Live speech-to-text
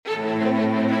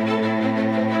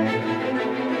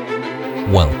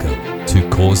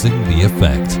Causing the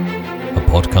Effect, a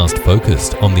podcast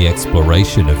focused on the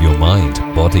exploration of your mind,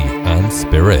 body, and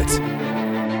spirit.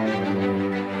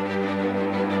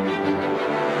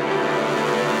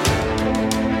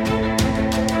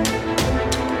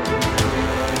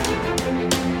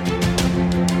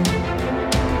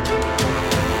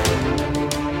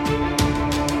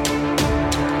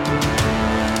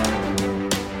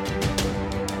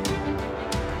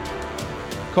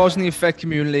 Causing the Effect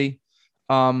community.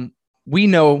 We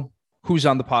know who's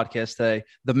on the podcast today.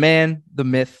 The man, the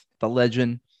myth, the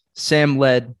legend, Sam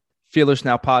Led, Fearless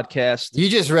Now podcast. You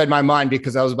just read my mind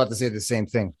because I was about to say the same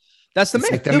thing. That's the it's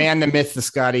myth. Like the man, the myth, the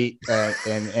Scotty,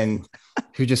 and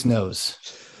who just knows.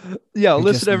 Yeah,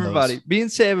 listen, everybody. Knows. Me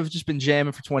and Sam have just been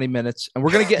jamming for 20 minutes, and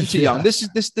we're gonna get into Jung. This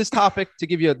is this topic to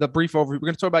give you the brief overview. We're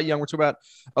gonna talk about Jung. We're talking about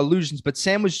illusions, but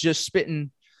Sam was just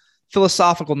spitting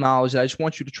philosophical knowledge that I just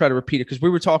want you to try to repeat it because we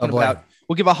were talking about.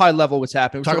 We'll give a high level what's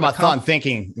happening. Talk about thought and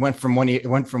thinking. Went from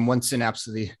one synapse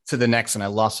to the next, and I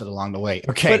lost it along the way.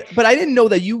 Okay, but I didn't know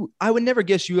that you. I would never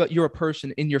guess you're a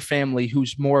person in your family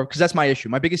who's more, because that's my issue.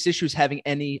 My biggest issue is having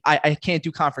any. I can't do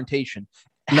confrontation.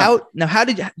 How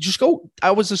did you just go?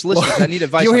 I was just listening. I need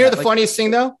advice. You hear the funniest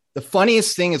thing though? The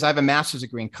funniest thing is I have a master's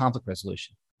degree in conflict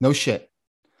resolution. No shit,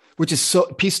 which is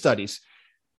peace studies,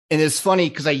 and it's funny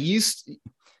because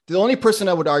the only person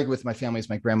I would argue with in my family is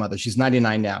my grandmother. She's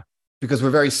 99 now because we're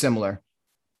very similar,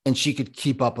 and she could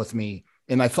keep up with me.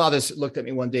 And my father looked at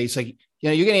me one day. He's like,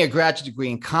 you're getting a graduate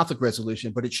degree in conflict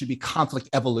resolution, but it should be conflict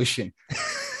evolution.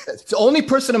 It's the only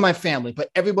person in my family, but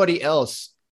everybody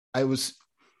else,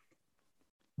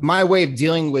 my way of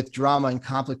dealing with drama and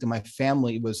conflict in my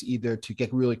family was either to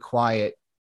get really quiet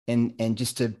and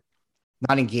just to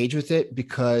not engage with it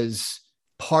because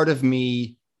part of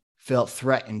me felt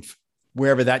threatened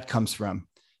wherever that comes from,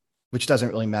 which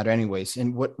doesn't really matter anyways.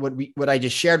 And what I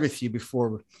just shared with you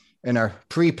before in our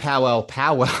powwow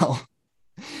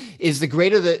is the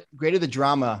greater the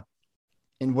drama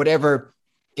in whatever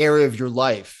area of your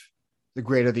life, the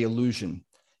greater the illusion.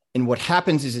 And what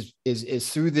happens is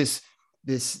through this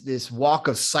walk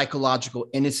of psychological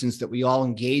innocence that we all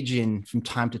engage in from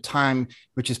time to time,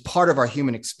 which is part of our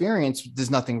human experience.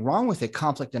 There's nothing wrong with it,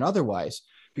 conflict and otherwise,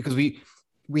 because we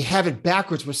have it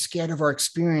backwards. We're scared of our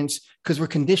experience because we're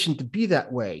conditioned to be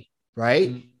that way,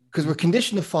 right? Because we're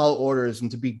conditioned to follow orders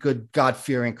and to be good,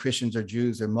 God-fearing Christians or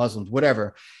Jews or Muslims,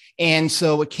 whatever. And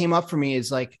so what came up for me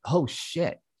is like, oh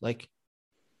shit, like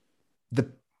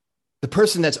the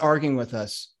person that's arguing with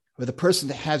us or the person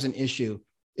that has an issue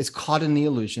is caught in the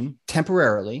illusion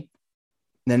temporarily.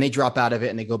 And then they drop out of it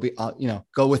and they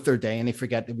go with their day and they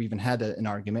forget that we even had an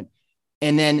argument.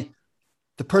 And then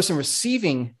the person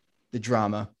receiving the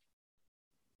drama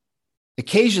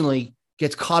occasionally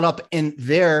gets caught up in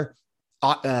their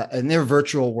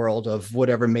virtual world of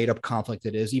whatever made up conflict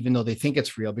it is, even though they think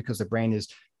it's real because the brain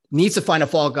needs to find a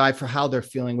fall guy for how they're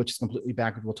feeling, which is completely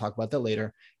backward. We'll talk about that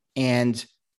later. And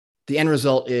the end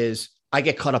result is I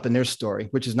get caught up in their story,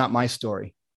 which is not my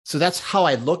story. So that's how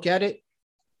I look at it.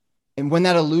 And when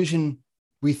that illusion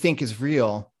we think is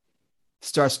real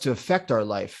starts to affect our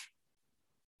life,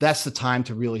 that's the time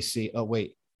to really see, oh,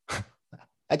 wait,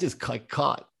 I just got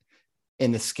caught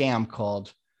in the scam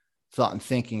called thought and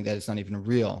thinking that is not even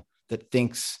real, that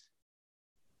thinks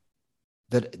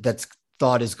that's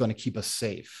thought is going to keep us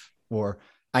safe, or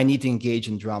I need to engage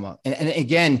in drama. And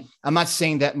again, I'm not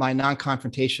saying that my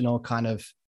non-confrontational kind of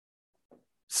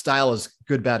style is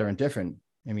good, bad, or indifferent.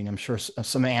 I mean, I'm sure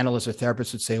some analysts or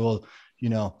therapists would say, well,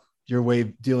 your way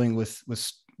of dealing with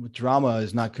drama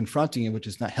is not confronting it, which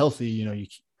is not healthy,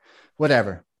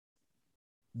 whatever.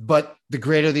 But the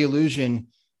greater the illusion,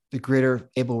 the greater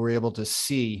we're able to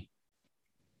see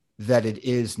that it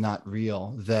is not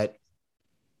real, that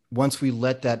once we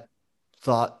let that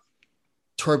thought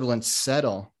turbulence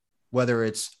settle, whether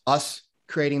it's us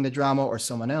creating the drama or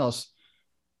someone else,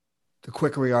 the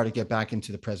quicker we are to get back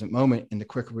into the present moment and the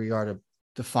quicker we are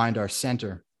to find our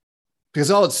center. Because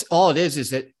all it is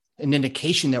that an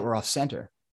indication that we're off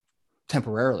center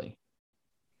temporarily,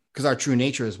 because our true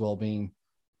nature is well-being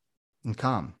and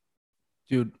calm.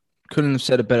 Dude, couldn't have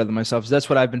said it better than myself. That's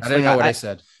what I've been. I didn't know what I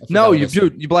said. No, you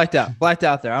blacked out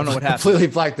there. I don't know what happened. Completely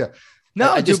blacked out.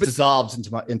 No, I just dissolved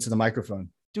into the microphone.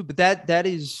 Dude, but that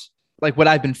is like what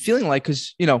I've been feeling like,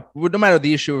 because, you know, no matter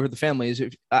the issue or the family is,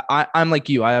 if I'm like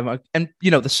you, and you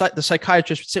know, the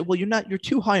psychiatrist would say, well, you're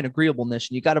too high in agreeableness,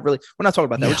 and you got to really, we're not talking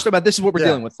about that. We're just talking about, this is what we're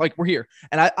dealing with. Like, we're here.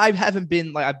 And I haven't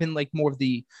been like, I've been like more of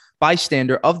the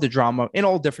bystander of the drama in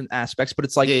all different aspects, but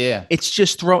it's like, it's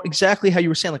just exactly how you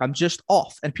were saying, like, I'm just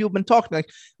off. And people have been talking like,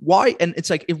 why? And it's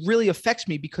like, it really affects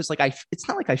me because like, it's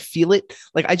not like I feel it.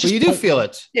 Like I just, you do feel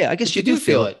it. Yeah. I guess you do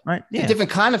feel it. Right. Yeah. It's a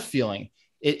different kind of feeling.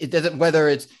 It doesn't, whether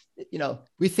it's, you know,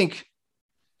 we think,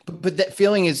 but that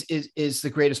feeling is the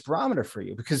greatest barometer for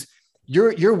you, because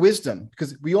your wisdom,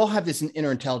 because we all have this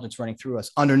inner intelligence running through us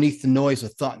underneath the noise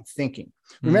of thought and thinking.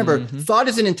 Remember, thought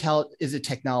is a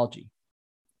technology.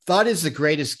 Thought is the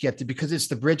greatest gift because it's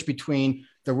the bridge between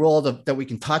the world that we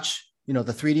can touch, you know,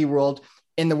 the 3D world,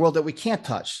 and the world that we can't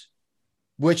touch,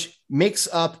 which makes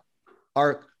up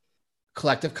our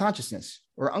collective consciousness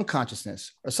or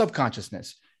unconsciousness or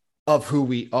subconsciousness of who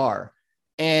we are.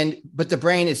 But the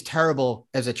brain is terrible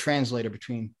as a translator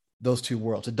between those two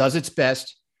worlds. It does its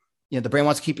best. You know, the brain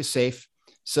wants to keep you safe.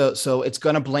 So it's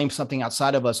going to blame something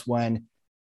outside of us when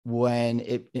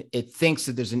it thinks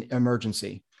that there's an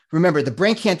emergency. Remember, the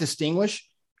brain can't distinguish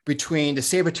between the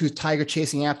saber-toothed tiger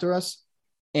chasing after us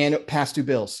and past due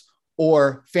bills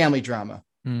or family drama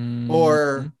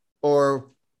or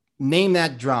name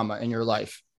that drama in your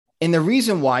life. And the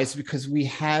reason why is because we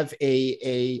have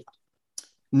a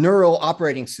neural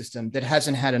operating system that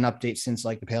hasn't had an update since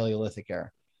like the Paleolithic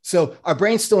era. So our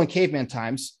brain's still in caveman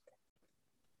times,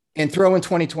 and throw in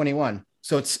 2021.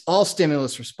 So it's all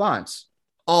stimulus response,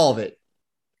 all of it.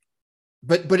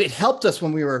 But it helped us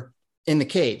when we were in the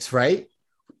caves, right?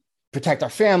 Protect our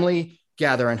family,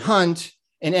 gather and hunt.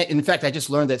 And in fact, I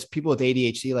just learned that people with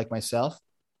ADHD like myself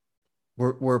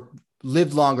were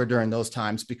lived longer during those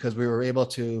times because we were able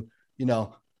to, you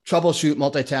know, troubleshoot,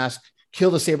 multitask, kill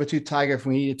the saber-toothed tiger if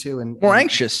we needed to, and more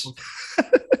anxious.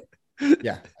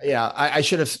 Yeah. I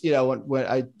should have, you know, when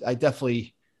I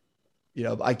definitely, you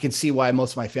know, I can see why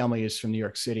most of my family is from New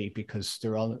York City because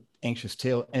they're all anxious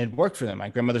too, and it worked for them. My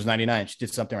grandmother's 99; she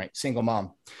did something right, single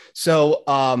mom. So,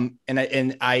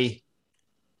 and I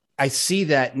see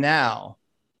that now.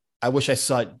 I wish I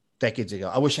saw it decades ago.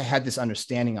 I wish I had this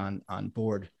understanding on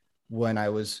board when I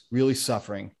was really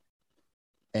suffering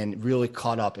and really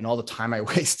caught up in all the time I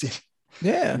wasted.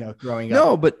 Yeah, you know, growing up.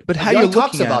 No, but how Jung you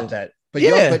talks looking about at that. But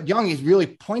but Jung really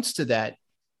points to that.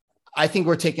 I think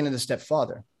we're taking it a step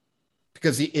farther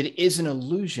because it is an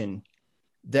illusion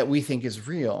that we think is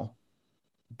real,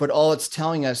 but all it's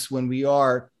telling us when we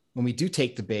do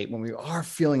take the bait, when we are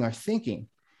feeling our thinking,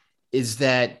 is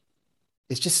that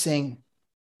it's just saying,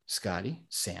 Scotty,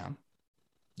 Sam,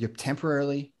 you're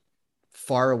temporarily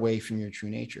far away from your true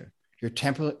nature. You're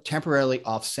temporarily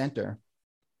off center.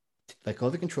 Let go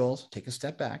of the controls, take a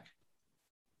step back.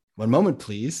 One moment,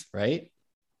 please, right?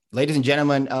 Ladies and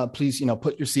gentlemen, please, you know,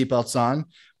 put your seatbelts on.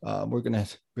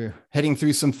 We're heading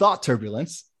through some thought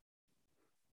turbulence.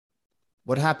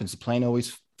 What happens? The plane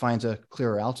always finds a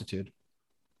clearer altitude.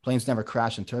 Planes never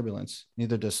crash in turbulence.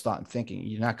 Neither does thought and thinking.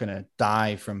 You're not going to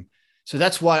die from. So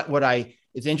that's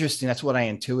it's interesting. That's what I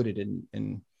intuited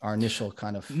in our initial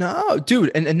kind of. No,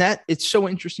 dude. And that it's so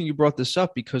interesting you brought this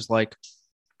up because like,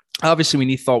 obviously we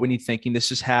need thought, we need thinking.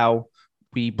 This is how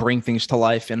we bring things to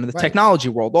life in the technology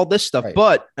world, all this stuff. Right.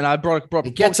 But, and I brought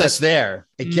it gets us there.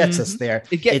 It gets us there.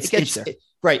 It gets there.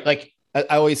 Right. Like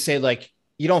I always say, like,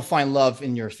 you don't find love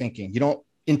in your thinking. You don't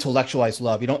intellectualize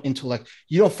love. You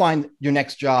don't find your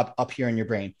next job up here in your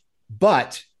brain,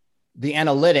 but the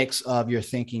analytics of your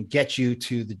thinking get you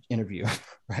to the interview,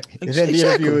 right? Exactly. The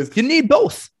interview you need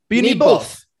both, but you need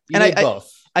both.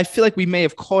 I feel like we may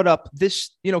have caught up this,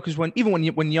 you know, because when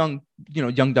Jung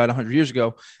died 100 years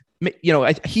ago, you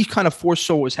know, he kind of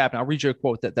foresaw what was happening. I'll read you a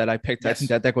quote that I picked. Yes. I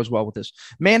think that goes well with this.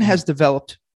 Man has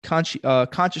developed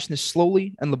consciousness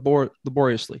slowly and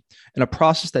laboriously in a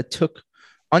process that took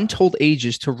untold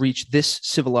ages to reach this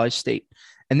civilized state.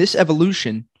 And this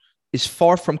evolution is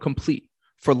far from complete,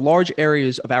 for large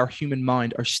areas of our human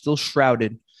mind are still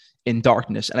shrouded in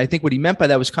darkness. And I think what he meant by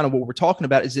that was kind of what we're talking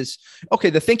about is this, okay,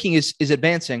 the thinking is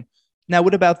advancing. Now,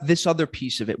 what about this other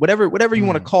piece of it? Whatever you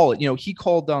want to call it. You know, he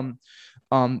called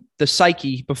the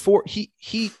psyche before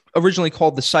he originally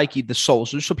called the psyche the soul.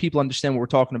 So just so people understand what we're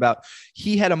talking about,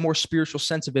 he had a more spiritual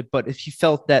sense of it, but if he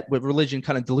felt that with religion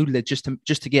kind of diluted it just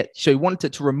to get, so he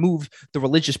wanted to remove the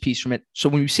religious piece from it. So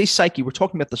when we say psyche, we're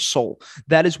talking about the soul.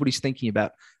 That is what he's thinking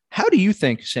about. How do you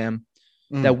think, Sam,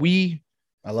 that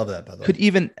I love that, by the way, could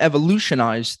even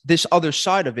evolutionize this other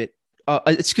side of it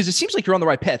it's because it seems like you're on the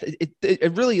right path.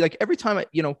 It really, like, every time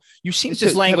you seem it's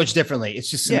just language differently. It's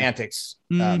just semantics.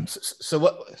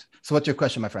 So what's your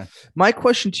question, my friend? My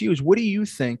question to you is, what do you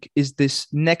think is this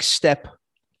next step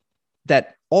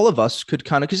that all of us could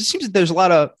kind of, because it seems that there's a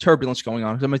lot of turbulence going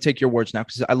on. I'm going to take your words now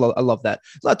because I love that.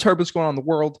 There's a lot of turbulence going on in the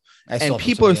world, and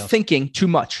people are thinking too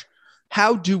much.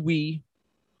 How do we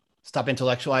stop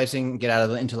intellectualizing, get out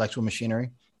of the intellectual machinery,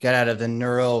 get out of the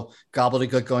neuro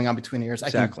gobbledygook going on between the ears?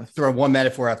 Exactly. I can throw one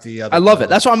metaphor after the other. I love it.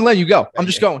 That's why I'm letting you go. I'm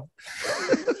just going.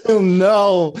 Oh,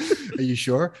 no. Are you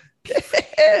sure?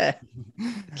 The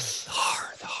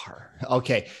horror.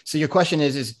 Okay. So your question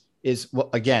is well,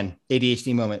 again,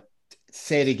 ADHD moment.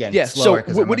 Say it again. Yeah. So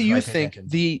what do you think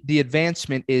the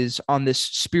advancement is on this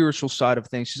spiritual side of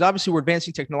things? Because obviously we're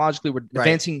advancing technologically, we're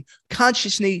advancing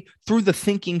consciously through the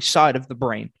thinking side of the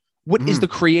brain. What is the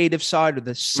creative side, or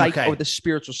the psych, or the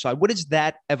spiritual side? What is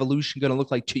that evolution going to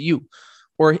look like to you?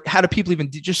 Or how do people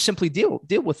even just simply deal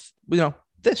with,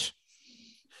 this?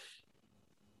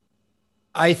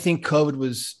 I think COVID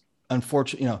was,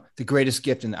 unfortunately, the greatest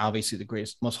gift, and obviously the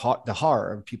greatest, the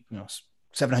horror of people.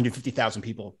 750,000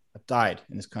 people have died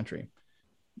in this country.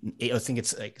 I think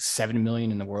it's like 7 million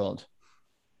in the world.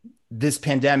 This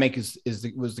pandemic was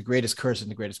the greatest curse and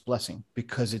the greatest blessing,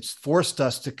 because it's forced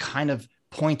us to kind of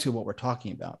point to what we're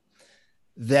talking about.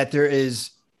 That there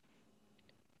is,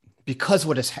 because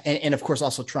what is, and of course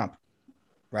also Trump,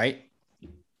 right?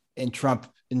 And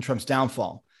Trump's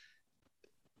downfall.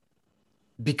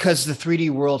 Because the 3D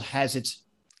world has its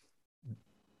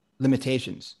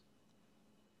limitations.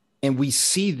 And we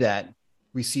see that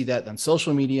on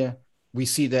social media. We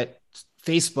see that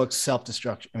Facebook's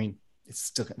self-destruction. I mean, it's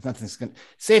still nothing's going to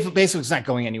say Facebook's not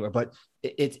going anywhere, but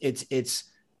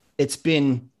it's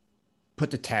been put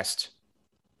to test.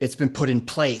 It's been put in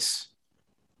place,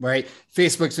 right?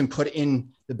 Facebook's been put in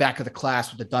the back of the class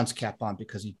with the dunce cap on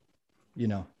because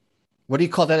what do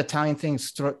you call that Italian thing?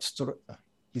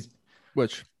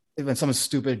 Which, when someone's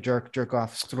stupid, jerk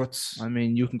off, strutz. I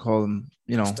mean, you can call them,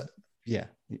 yeah.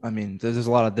 I mean, there's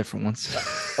a lot of different ones.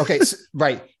 Okay, so,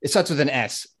 right. It starts with an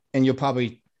S, and you'll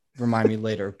probably remind me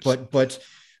later. But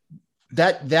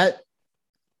that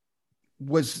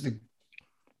was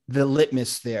the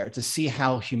litmus there to see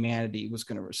how humanity was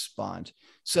going to respond.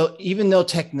 So even though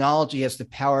technology has the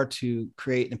power to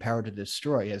create and the power to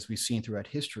destroy, as we've seen throughout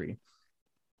history,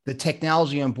 the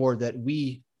technology on board that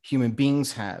we human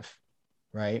beings have,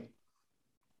 right?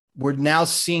 We're now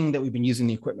seeing that we've been using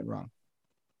the equipment wrong,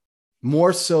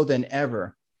 more so than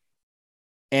ever.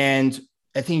 And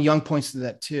I think Jung points to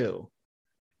that too.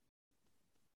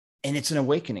 And it's an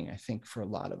awakening, I think, for a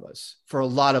lot of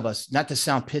us, not to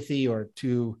sound pithy or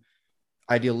too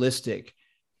idealistic,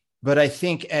 but I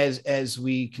think as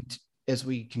we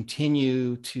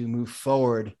continue to move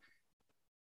forward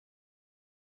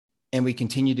and we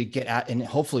continue to get out, and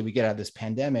hopefully we get out of this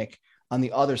pandemic, on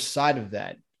the other side of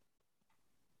that,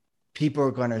 people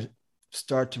are going to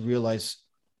start to realize,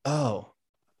 oh,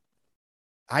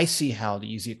 I see how to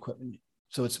use the equipment.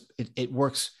 So it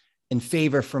works in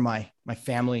favor for my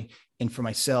family and for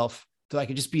myself, so I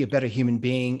could just be a better human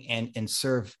being and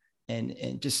serve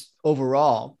and just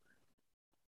overall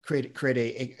create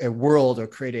a world, or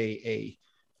create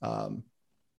an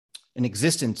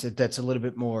existence that's a little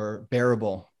bit more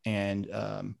bearable and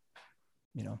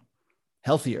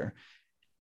healthier.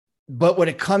 But when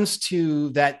it comes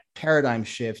to that paradigm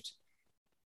shift,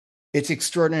 it's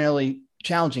extraordinarily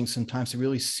challenging sometimes to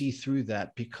really see through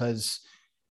that, because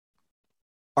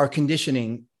our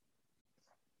conditioning,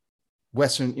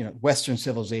 Western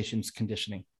civilization's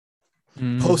conditioning,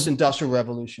 post-industrial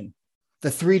revolution, the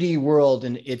 3D world,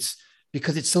 and it's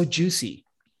because it's so juicy,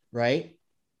 right?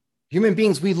 Human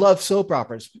beings, we love soap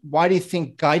operas. Why do you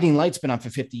think Guiding Light's been on for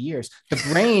 50 years? The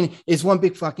brain is one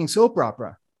big fucking soap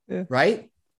opera, right?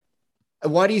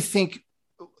 Why do you think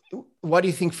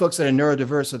folks that are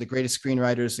neurodiverse are the greatest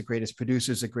screenwriters, the greatest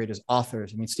producers, the greatest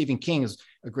authors? I mean, Stephen King is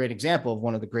a great example of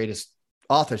one of the greatest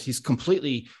authors. He's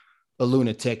completely a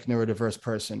lunatic, neurodiverse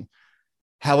person.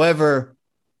 However,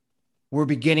 we're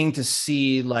beginning to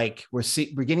see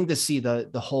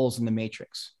the holes in the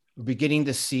matrix. We're beginning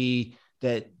to see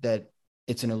that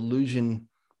it's an illusion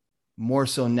more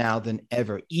so now than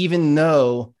ever, even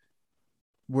though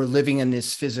we're living in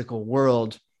this physical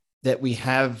world that we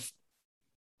have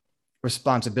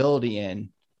responsibility in,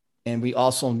 and we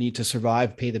also need to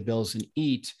survive, pay the bills, and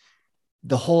eat.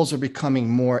 The holes are becoming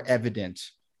more evident,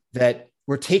 that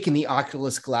we're taking the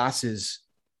Oculus glasses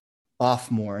off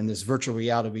more in this virtual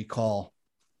reality we call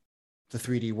the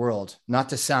 3D world. Not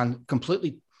to sound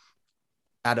completely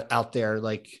out there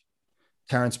like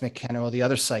Terrence McKenna or the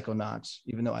other psychonauts,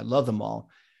 even though I love them all.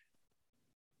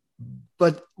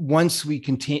 But once we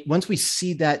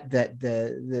see that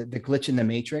the glitch in the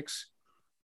matrix,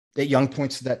 that Jung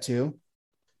points to that too,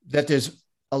 that there's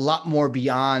a lot more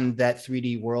beyond that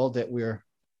 3D world that we're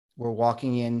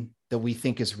walking in, that we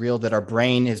think is real, that our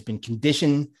brain has been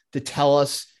conditioned to tell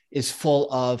us is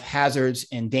full of hazards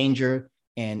and danger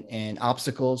and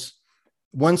obstacles.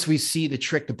 Once we see the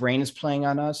trick the brain is playing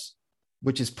on us,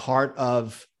 which is part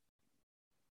of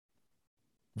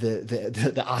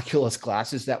the Oculus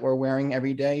glasses that we're wearing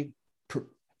every day,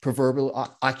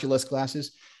 proverbial Oculus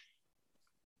glasses,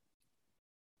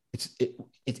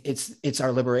 it's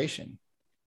our liberation.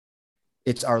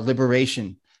 It's our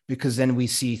liberation, because then we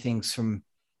see things from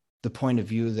the point of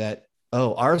view that,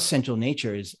 oh, our essential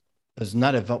nature is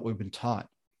not of what we've been taught,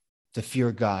 to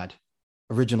fear God,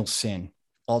 original sin,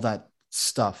 all that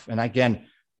stuff. And again,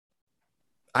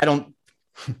 I don't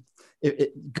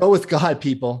go with God,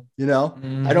 people, you know.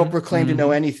 Mm-hmm. I don't proclaim to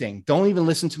know anything. Don't even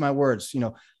listen to my words, you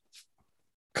know.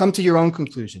 Come to your own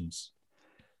conclusions.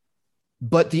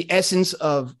 But the essence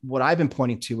of what I've been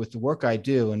pointing to with the work I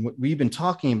do, and what we've been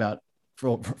talking about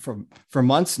for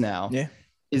months now,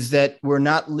 is that we're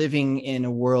not living in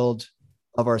a world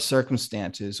of our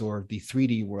circumstances or the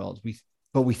 3D world.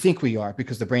 But we think we are,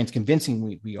 because the brain's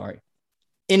convincing we are,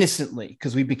 innocently,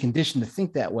 because we've been conditioned to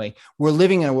think that way. We're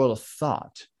living in a world of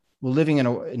thought. We're living in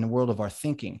a world of our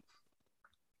thinking.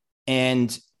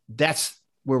 And that's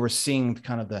where we're seeing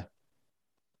kind of the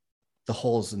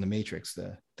holes in the matrix,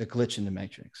 the glitch in the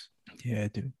matrix. Yeah,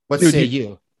 dude. What say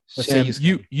you? Sam,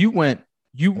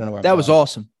 that was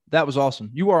awesome. That was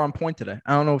awesome. You are on point today.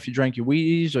 I don't know if you drank your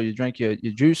Wheaties or you drank your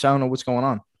juice. I don't know what's going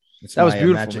on. That was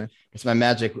beautiful, magic, man. It's my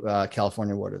magic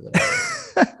California water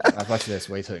that I watch this.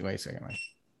 Wait a second.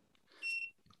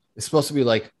 It's supposed to be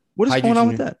like, what is going on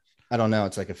with that? I don't know.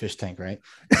 It's like a fish tank, right?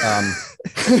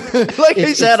 Like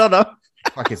I said, I don't know.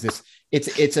 Fuck is this?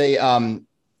 It's a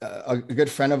good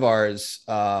friend of ours.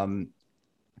 Don't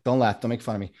laugh. Don't make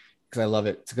fun of me, because I love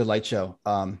it. It's a good light show.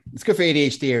 It's good for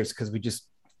ADHDers, because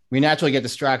we naturally get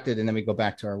distracted and then we go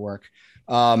back to our work.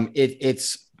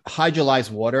 It's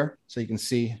hydrolyzed water, so you can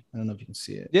see. I don't know if you can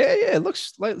see it. Yeah. It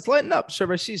looks like it's lighting up. So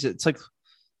everybody sees it. It's like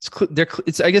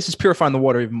it's. I guess it's purifying the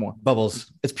water even more.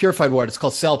 Bubbles. It's purified water. It's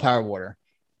called cell power water,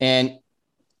 and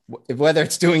whether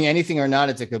it's doing anything or not,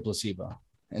 it's a good placebo.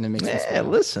 And it makes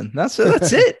listen, that's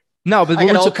it. No, but I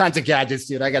got all kinds of gadgets,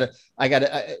 dude. I got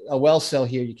a well cell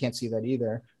here. You can't see that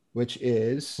either. Which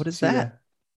is, what is that?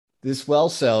 This well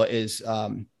cell is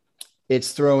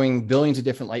it's throwing billions of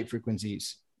different light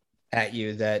frequencies at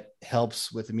you that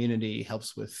helps with immunity,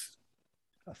 helps with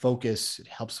focus, it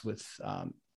helps with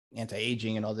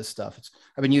anti-aging and all this stuff.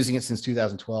 I've been using it since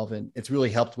 2012, and it's really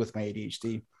helped with my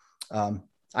ADHD.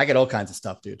 I get all kinds of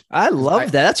stuff, dude. I love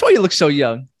that. That's why you look so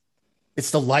young.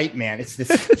 It's the light, man. It's this.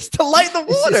 It's the light in the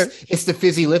water. It's the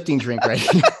fizzy lifting drink, right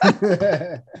here.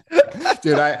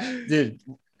 dude.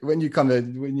 When you come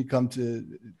to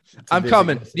I'm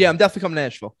coming. Yeah, I'm definitely coming to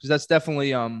Nashville, because that's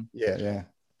definitely yeah.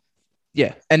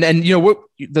 And you know what,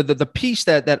 the piece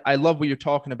that I love what you're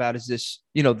talking about is this,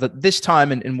 you know, this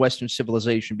time in Western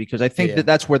civilization, because I think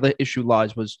that's where the issue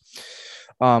lies was,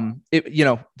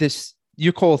 this,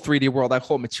 you call it 3D world, I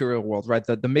call it material world, right?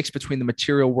 The mix between the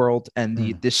material world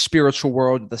and the spiritual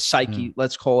world, the psyche,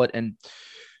 let's call it. And,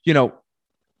 you know,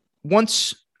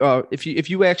 once, if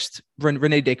you asked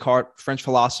Rene Descartes, French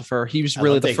philosopher, he was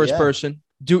really the first person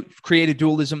created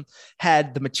dualism,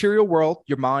 had the material world,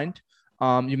 your mind,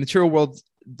 your material world,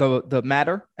 the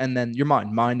matter, and then your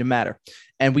mind and matter.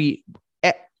 And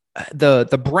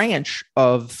the branch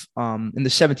of in the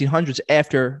 1700s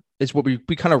after is what we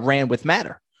kind of ran with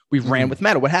matter. We ran with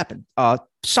matter. What happened?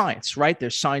 Science, right?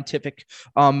 There's scientific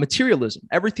materialism.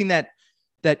 Everything that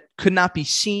could not be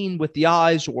seen with the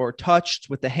eyes or touched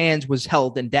with the hands was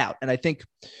held in doubt. And I think,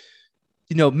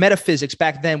 you know, metaphysics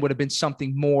back then would have been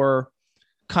something more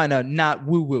kind of not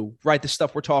woo-woo, right? The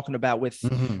stuff we're talking about with,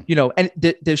 you know, and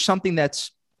there's something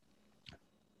that's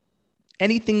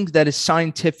anything that is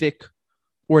scientific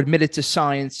or admitted to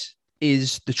science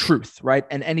is the truth, right?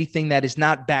 And anything that is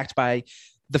not backed by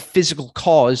the physical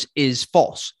cause is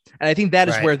false. And I think that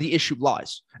is where the issue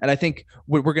lies. And I think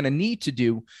what we're going to need to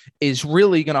do is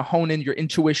really going to hone in your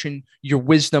intuition, your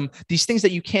wisdom, these things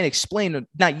that you can't explain,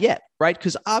 not yet, right?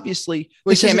 Because obviously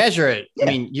we can't measure it. Yeah. I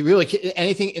mean, you really can't,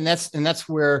 anything, and that's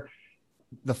where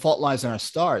the fault lies in our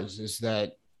stars, is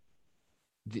that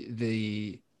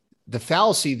the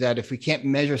fallacy that if we can't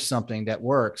measure something that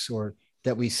works or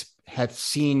that we have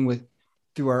seen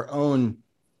through our own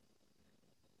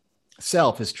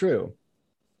self is true.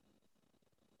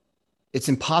 It's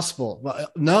impossible. Well,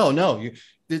 no.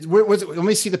 Let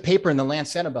me see the paper in the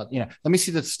Lancet about, let me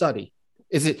see the study.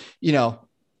 Is it,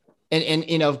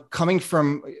 and coming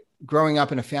from growing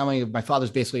up in a family of, my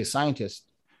father's basically a scientist.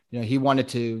 He wanted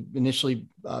to initially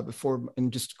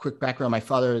and just quick background, my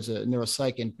father is a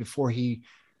neuropsych, and before he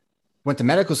went to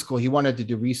medical school, he wanted to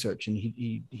do research, and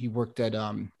he worked at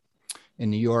in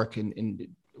New York and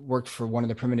worked for one of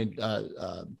the permanent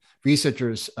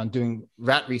researchers on doing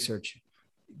rat research,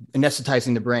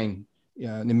 anesthetizing the brain, the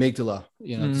amygdala,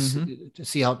 to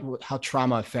see how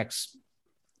trauma affects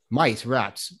mice,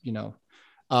 rats,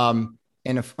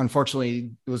 and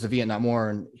unfortunately it was the Vietnam War,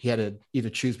 and he had to either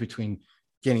choose between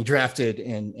getting drafted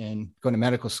and going to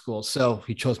medical school. So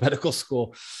he chose medical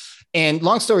school. And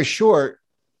long story short,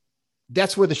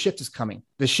 that's where the shift is coming.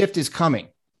 The shift is coming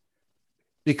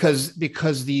because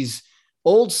these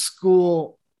old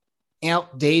school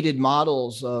outdated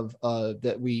models of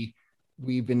that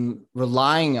we've been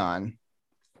relying on,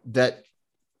 that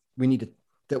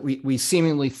we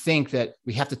seemingly think that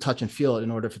we have to touch and feel it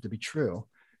in order for it to be true,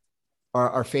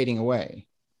 are fading away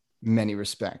in many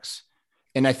respects.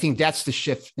 And I think that's the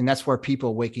shift. And that's where people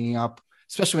are waking up,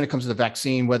 especially when it comes to the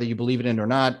vaccine, whether you believe it in or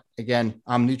not. Again,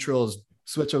 I'm neutral as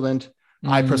Switzerland.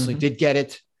 I personally did get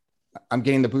it. I'm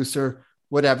getting the booster,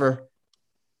 whatever.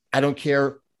 I don't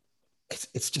care.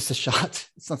 It's just a shot.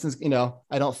 It's nothing,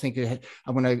 I don't think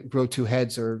I'm going to grow 2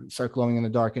 heads or start glowing in the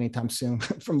dark anytime soon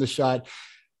from the shot.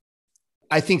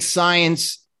 I think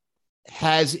science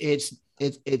has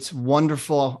its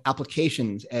wonderful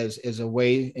applications as a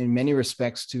way in many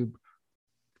respects to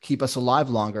keep us alive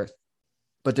longer,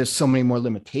 but there's so many more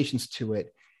limitations to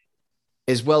it,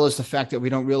 as well as the fact that we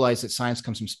don't realize that science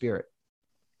comes from spirit.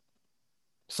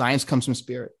 Science comes from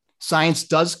spirit. Science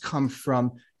does come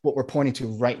from what we're pointing to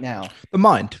right now. The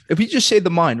mind. If we just say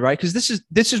the mind, right? Because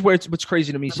this is where what's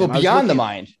crazy to me. Well, beyond the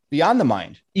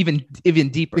mind, even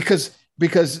deeper. Because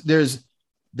there's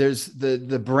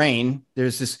the brain.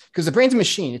 There's this, because the brain's a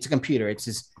machine. It's a computer. It's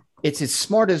as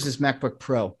smart as this MacBook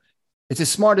Pro. It's as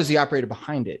smart as the operator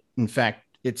behind it. In fact,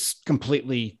 it's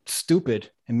completely stupid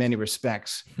in many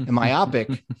respects and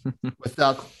myopic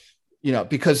without,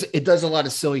 because it does a lot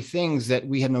of silly things that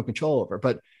we have no control over,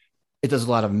 but it does a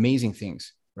lot of amazing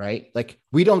things, right? Like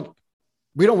we don't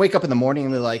wake up in the morning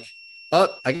and they're like, oh,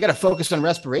 I got to focus on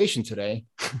respiration today.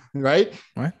 Right.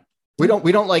 Right. We're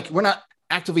not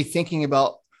actively thinking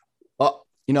about,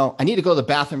 I need to go to the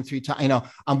bathroom 3 times.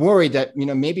 I'm worried that,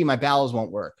 maybe my bowels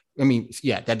won't work. I mean,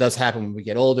 yeah, that does happen when we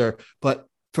get older, but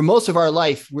for most of our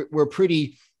life,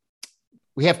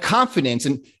 we have confidence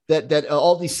in that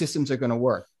all these systems are going to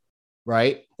work,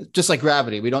 right? Just like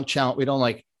gravity. We don't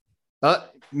like,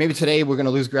 maybe today we're going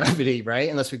to lose gravity, right?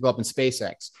 Unless we go up in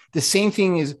SpaceX. The same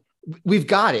thing is, we've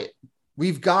got it.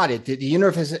 The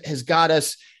universe has got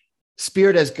us.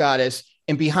 Spirit has got us.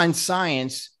 And behind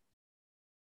science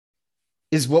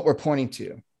is what we're pointing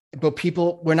to. But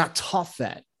we're not taught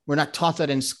that. We're not taught that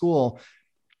in school.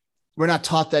 We're not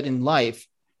taught that in life.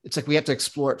 It's like we have to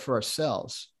explore it for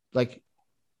ourselves. Like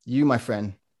you, my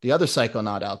friend, the other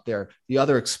psychonaut out there, the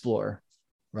other explorer,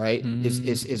 right?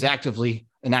 Is actively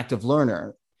an active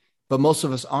learner. But most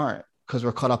of us aren't, because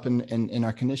we're caught up in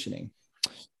our conditioning.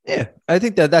 Yeah, I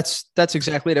think that's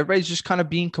exactly it. Everybody's just kind of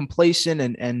being complacent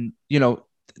and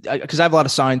because I have a lot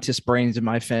of scientist brains in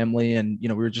my family, and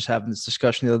we were just having this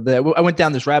discussion the other day. I went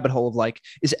down this rabbit hole of like,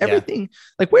 is everything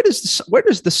like where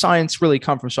does the science really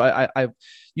come from? So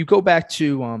you go back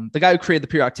to the guy who created the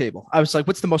periodic table. I was like,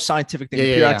 what's the most scientific thing?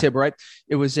 The periodic table, right?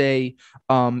 It was a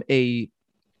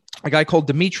guy called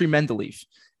Dmitri Mendeleev,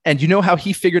 and you know how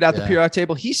he figured out the periodic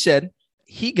table? He said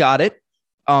he got it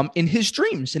in his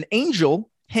dreams. An angel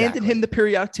handed him the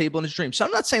periodic table in his dream. So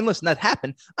I'm not saying, listen, that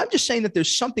happened. I'm just saying that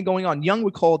there's something going on. Jung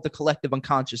would call it the collective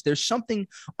unconscious. There's something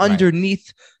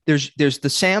underneath. There's the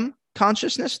Sam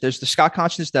consciousness. There's the Scott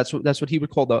consciousness. That's what he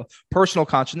would call the personal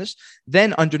consciousness.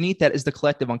 Then underneath that is the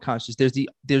collective unconscious. There's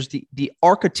the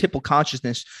archetypal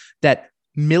consciousness that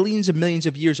millions and millions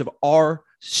of years of our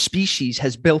species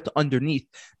has built underneath,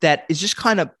 that is just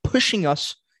kind of pushing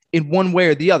us in one way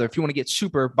or the other. If you want to get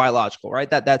super biological, right?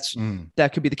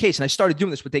 That could be the case. And I started doing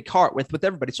this with Descartes, with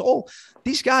everybody. So all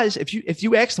these guys, if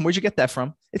you ask them, where'd you get that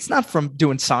from? It's not from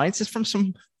doing science. It's from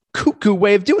some cuckoo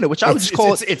way of doing it, which I would just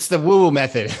call it. It's the woo-woo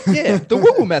method. Yeah, the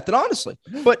woo-woo method, honestly.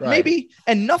 But maybe,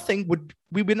 and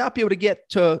we would not be able to get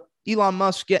to Elon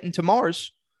Musk getting to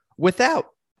Mars without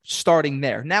starting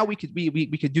there. Now we could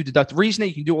do deductive reasoning.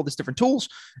 You can do all these different tools.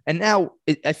 And now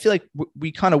I feel like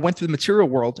we kind of went through the material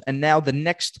world. And now the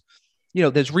next,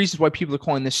 there's reasons why people are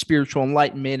calling this spiritual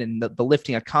enlightenment and the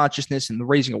lifting of consciousness and the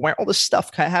raising awareness, all this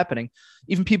stuff happening.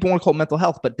 Even people want to call it mental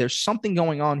health, but there's something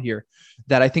going on here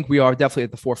that I think we are definitely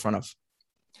at the forefront of.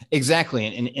 Exactly.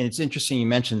 And it's interesting you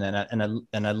mentioned that.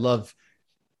 And I love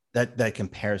that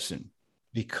comparison,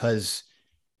 because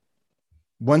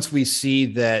once we see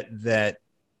that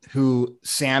who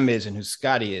Sam is and who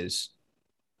Scotty is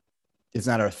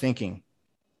not our thinking,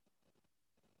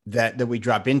 that we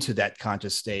drop into that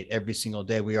conscious state every single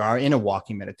day. We are in a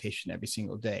walking meditation every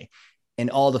single day. And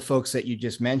all the folks that you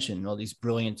just mentioned, all these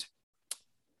brilliant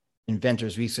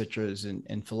inventors, researchers,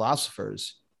 and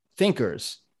philosophers,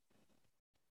 thinkers,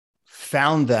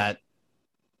 found that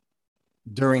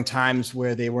during times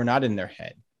where they were not in their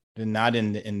head. They're not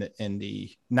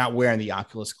not wearing the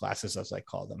Oculus glasses, as I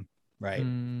call them, right?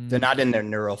 They're not in their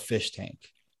neural fish tank,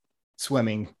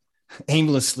 swimming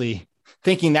aimlessly,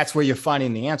 thinking that's where you're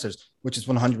finding the answers, which is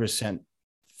 100%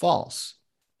 false.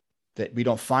 That we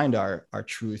don't find our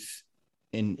truth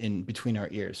in between our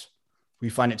ears. We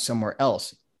find it somewhere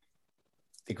else.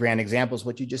 The grand example is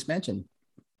what you just mentioned,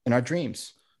 in our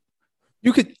dreams.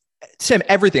 You could, Sam,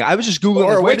 everything. I was just Googling,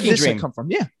 or where did this dream come from?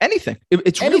 Yeah, anything.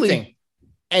 It's anything, really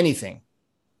anything.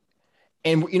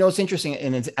 And it's interesting.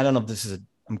 And I don't know if this is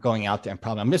I'm going out there.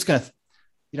 I'm just gonna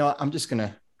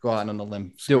go out on a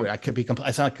limb. Do it. I could be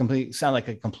I sound like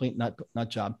a complete nut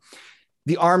job.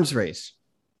 The arms race.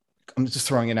 I'm just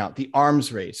throwing it out. The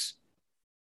arms race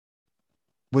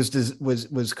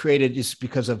was created just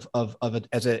because of it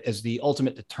as the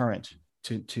ultimate deterrent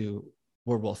to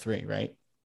World War III, right?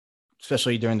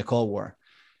 Especially during the Cold War.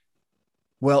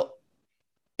 Well,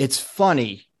 it's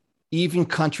funny, even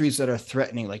countries that are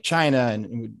threatening, like China,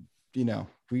 and we know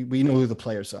who the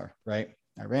players are, right?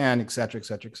 Iran, et cetera, et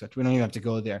cetera, et cetera. We don't even have to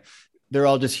go there. They're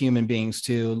all just human beings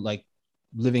too, like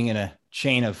living in a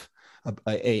chain of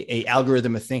a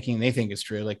algorithm of thinking they think is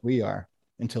true, like we are,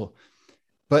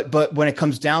 but when it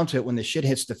comes down to it, when the shit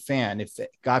hits the fan, if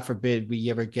God forbid we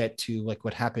ever get to like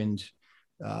what happened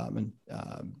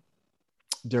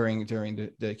during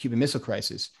the Cuban Missile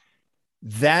Crisis,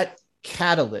 that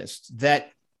catalyst,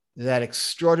 that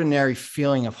extraordinary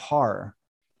feeling of horror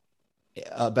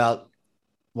about,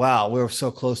 wow, we're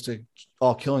so close to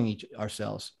all killing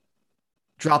ourselves,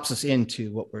 drops us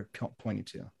into what we're pointing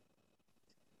to.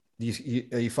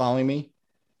 Are you following me?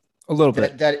 A little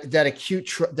bit.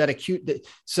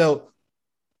 So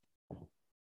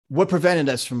what prevented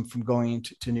us from going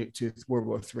to World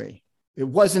War III? It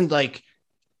wasn't like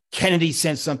Kennedy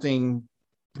sent something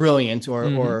brilliant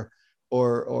or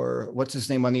what's his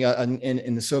name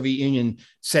in the Soviet Union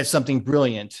said something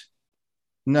brilliant.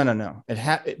 No.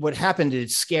 What happened is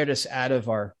it scared us out of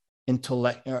our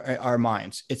intellect, our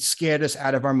minds. It scared us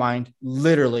out of our mind,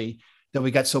 literally, that we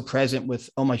got so present with,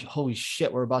 oh my, holy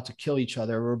shit, we're about to kill each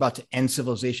other. We're about to end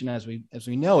civilization as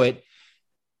we know it.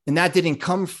 And that didn't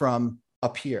come from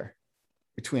up here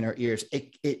between our ears.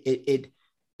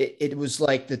 It was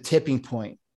like the tipping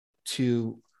point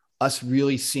to us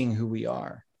really seeing who we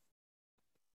are.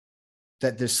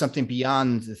 That there's something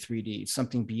beyond the 3D,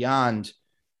 something beyond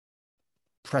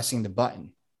pressing the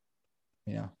button,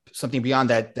 something beyond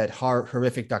that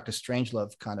horrific Dr.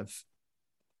 Strangelove kind of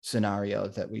scenario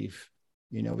that we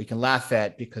can laugh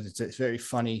at because it's a very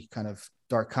funny kind of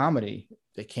dark comedy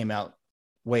that came out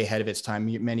way ahead of its time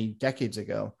many decades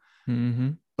ago.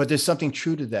 Mm-hmm. But there's something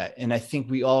true to that. And I think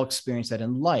we all experience that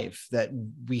in life, that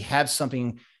we have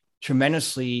something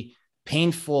tremendously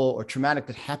painful or traumatic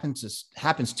that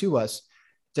happens to us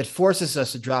that forces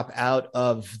us to drop out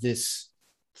of this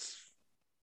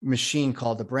machine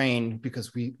called the brain,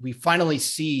 because we finally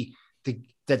see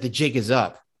that the jig is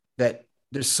up, that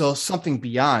there's something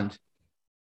beyond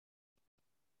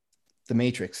the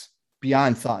matrix,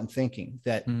 beyond thought and thinking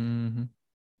that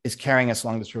is carrying us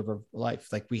along this river of life.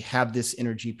 Like we have this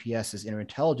inner GPS, this inner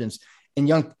intelligence, and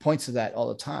Jung points to that all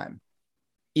the time,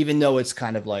 even though it's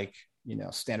kind of like,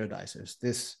 standardized.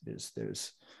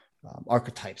 There's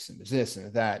archetypes and there's this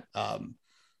and that.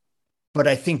 But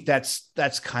I think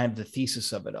that's kind of the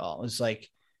thesis of it all. It's like,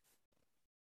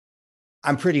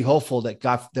 I'm pretty hopeful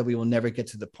that we will never get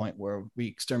to the point where we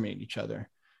exterminate each other,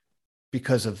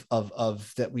 because of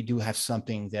that we do have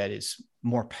something that is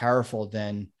more powerful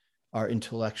than our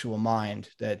intellectual mind,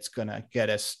 that's going to get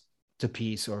us to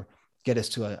peace or get us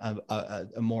to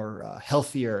a more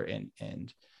healthier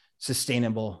and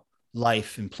sustainable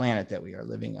life and planet that we are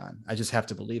living on. I just have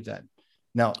to believe that.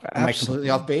 Now, am I completely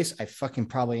off base? I fucking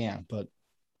probably am, but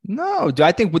no. Do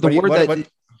I think with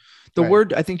the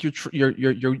word I think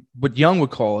you're what Jung would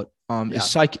call it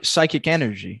is psychic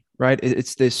energy, right?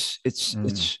 It's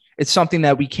something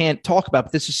that we can't talk about,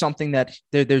 but this is something that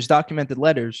there's documented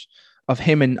letters of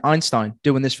him and Einstein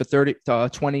doing this for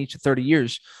 20 to 30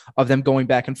 years of them going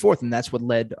back and forth. And that's what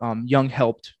led Jung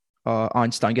helped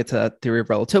Einstein get to that theory of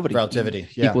relativity. Relativity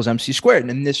equals MC squared.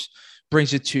 And this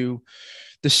brings it to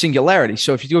the singularity.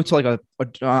 So if you go to like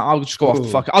I'll just go off the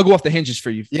fuck. I'll go off the hinges for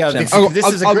you. Yeah, Sam.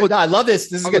 I love this.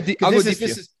 This is good.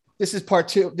 This is part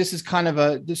two. This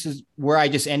is where I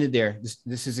just ended there.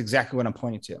 This is exactly what I'm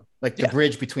pointing to. Like the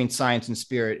bridge between science and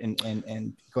spirit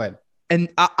and go ahead. And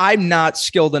I'm not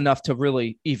skilled enough to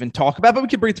really even talk about, but we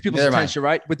can bring it to people's attention,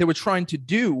 right? What they were trying to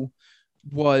do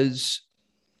was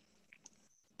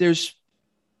there's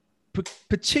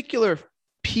particular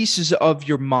pieces of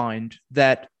your mind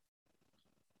that,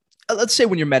 let's say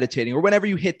when you're meditating or whenever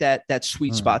you hit that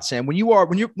sweet spot, Sam, when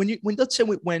let's say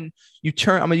when you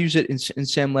turn, I'm gonna use it in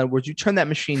Sam Leonard words, you turn that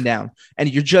machine down and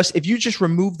if you just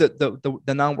remove the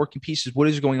non-working pieces, what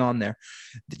is going on there?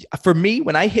 For me,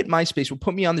 when I hit my space, what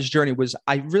put me on this journey was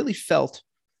I really felt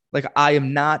like I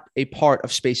am not a part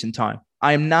of space and time.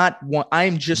 I am not one. I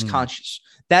am just conscious.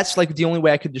 That's like the only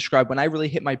way I could describe when I really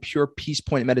hit my pure peace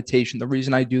point meditation. The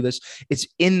reason I do this, it's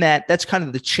in that's kind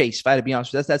of the chase. If I had to be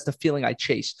honest with you, that's the feeling I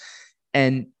chase.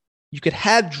 And you could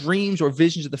have dreams or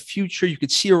visions of the future. You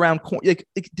could see around, like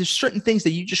there's certain things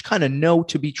that you just kind of know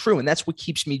to be true. And that's what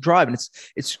keeps me driving.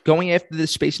 It's going after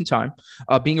this space and time,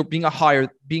 being a higher,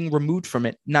 being removed from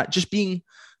it, not just being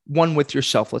one with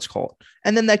yourself, let's call it.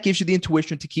 And then that gives you the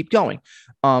intuition to keep going.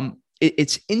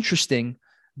 It's interesting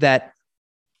that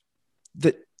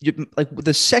the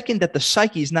second that the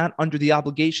psyche is not under the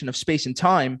obligation of space and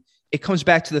time, it comes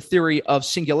back to the theory of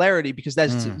singularity, because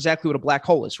that's exactly what a black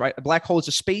hole is, right? A black hole is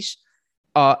a space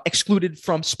excluded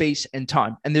from space and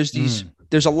time. And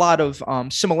there's a lot of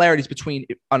similarities between,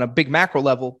 on a big macro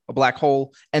level, a black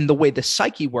hole and the way the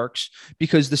psyche works,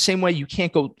 because the same way you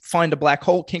can't go find a black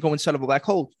hole, can't go inside of a black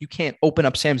hole, you can't open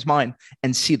up Sam's mind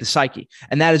and see the psyche.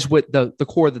 And that is what the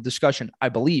core of the discussion, I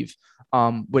believe,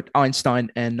 what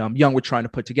Einstein and Jung were trying to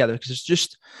put together,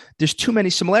 because there's too many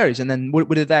similarities. And then what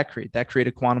did that create? That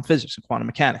created quantum physics and quantum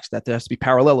mechanics, that there has to be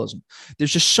parallelism.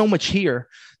 There's just so much here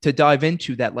to dive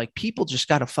into that, like, people just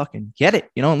got to fucking get it,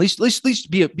 at least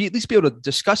be able to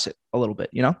discuss it a little bit,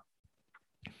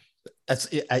 That's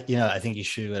it. I think you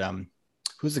should.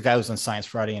 Who's the guy who's on Science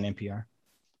Friday on NPR?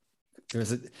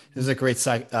 There's a great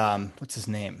site. What's his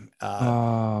name?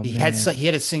 He had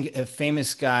a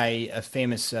famous guy, a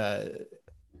famous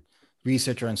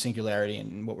researcher on singularity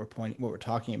and what we're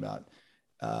talking about.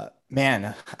 Man,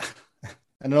 I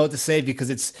don't know what to say,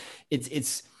 because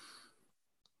it's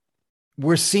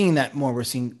we're seeing that more. We're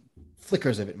seeing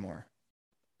flickers of it more,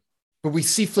 but we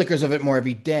see flickers of it more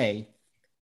every day.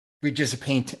 We just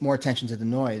paying more attention to the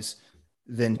noise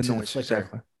than to the flicker,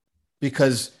 exactly.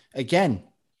 Because again,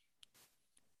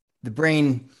 the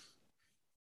brain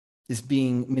is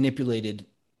being manipulated,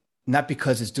 not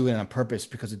because it's doing it on purpose,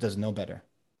 because it doesn't know better.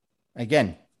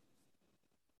 Again,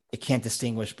 it can't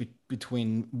distinguish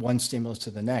between one stimulus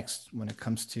to the next when it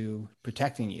comes to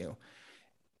protecting you.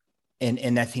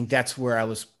 And I think that's where I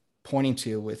was pointing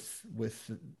to with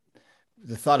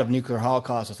the thought of nuclear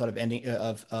holocaust, the thought of ending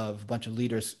of a bunch of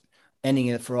leaders ending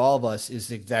it for all of us, is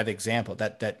that example,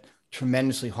 that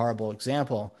tremendously horrible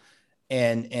example.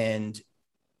 And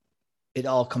it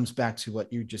all comes back to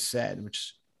what you just said,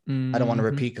 which I don't want to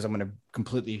repeat because I'm going to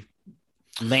completely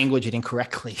language it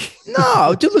incorrectly.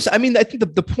 No, dude, listen, I mean, I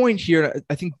think the point here,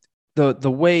 I think the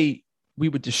way we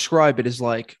would describe it is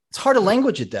like, it's hard to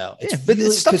language it though. But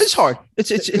stuff is hard. It's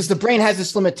because the brain has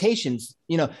its limitations.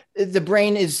 The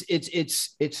brain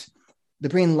the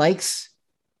brain likes,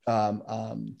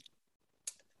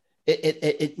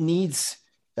 it needs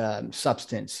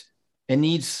substance. It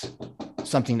needs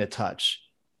something to touch.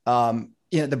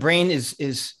 The brain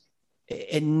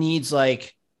it needs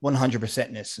like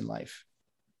 100%ness in life,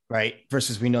 right?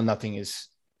 Versus we know nothing's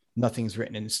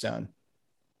written in stone,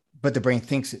 but the brain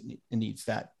thinks it needs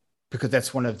that, because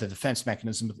that's one of the defense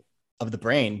mechanisms of the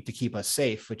brain to keep us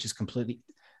safe, which is completely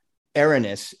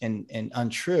erroneous and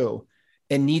untrue.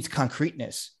 It needs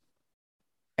concreteness.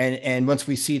 And once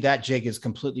we see that jig is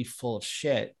completely full of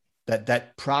shit,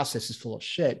 that process is full of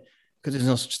shit, because there's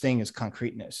no such thing as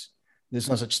concreteness. There's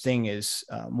no such thing as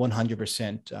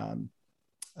 100%,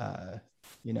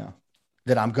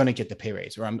 that I'm going to get the pay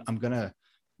raise, or I'm going to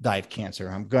die of cancer,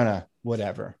 or I'm going to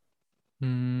whatever.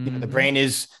 The brain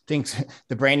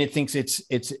thinks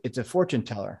it's a fortune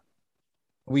teller.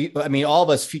 All of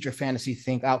us future fantasy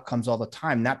think outcomes all the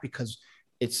time, not because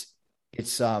it's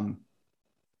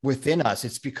within us.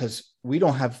 It's because we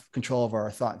don't have control over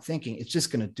our thought and thinking. It's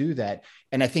just going to do that.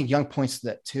 And I think Jung points to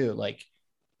that too. Like,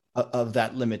 of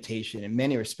that limitation in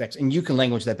many respects. And you can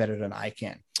language that better than I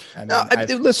can. I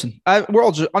mean, listen,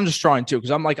 I'm just trying to, because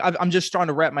I'm just trying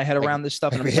to wrap my head around this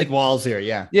stuff. And we hit walls here.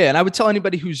 Yeah. Yeah. And I would tell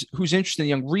anybody who's interested in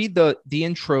Jung, read the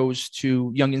intros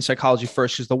to Jungian psychology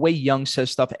first, because the way Jung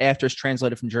says stuff after it's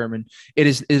translated from German, it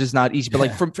is not easy. But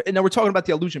like now we're talking about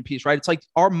the illusion piece, right? It's like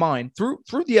our mind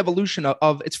through the evolution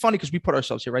of it's funny because we put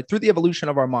ourselves here, right? Through the evolution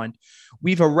of our mind,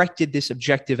 we've erected this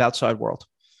objective outside world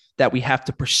that we have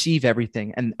to perceive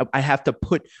everything. And I have to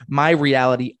put my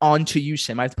reality onto you,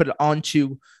 Sam. I have to put it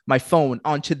onto my phone,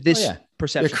 onto this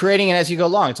perception. You're creating it as you go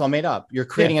along. It's all made up. You're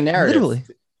creating a narrative. Literally.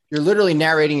 You're literally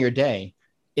narrating your day.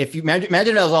 If you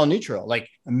imagine it was all neutral, like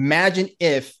imagine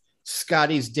if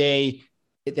Scotty's day,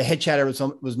 the head chatter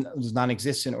was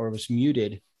non-existent or was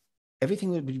muted, everything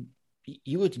would be,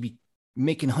 you would be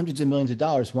making hundreds of millions of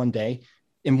dollars one day.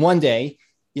 In one day,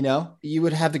 you know, you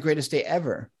would have the greatest day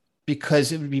ever.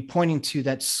 Because it would be pointing to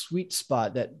that sweet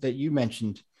spot that you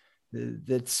mentioned,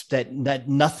 that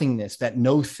nothingness, that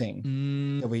no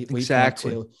thing that we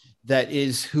exactly point to, that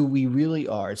is who we really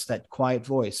are. It's that quiet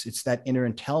voice. It's that inner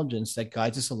intelligence that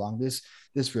guides us along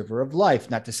this river of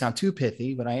life. Not to sound too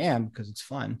pithy, but I am, because it's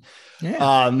fun.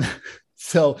 Yeah.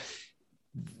 So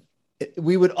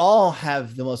we would all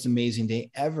have the most amazing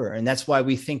day ever, and that's why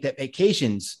we think that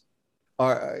vacations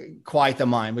are quiet the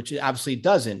mind, which it absolutely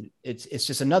doesn't. It's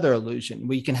just another illusion.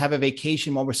 We can have a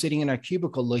vacation while we're sitting in our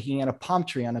cubicle looking at a palm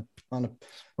tree on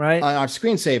our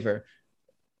screensaver,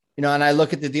 you know. And I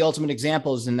look at the ultimate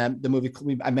examples in the movie.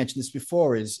 I mentioned this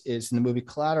before. Is in the movie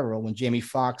Collateral, when Jamie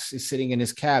Foxx is sitting in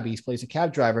his cab. He plays a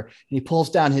cab driver, and he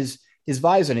pulls down his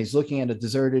visor and he's looking at a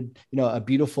deserted, you know, a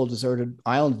beautiful deserted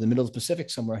island in the middle of the Pacific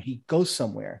somewhere. He goes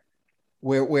somewhere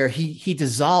where he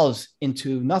dissolves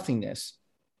into nothingness.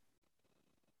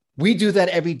 We do that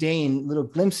every day in little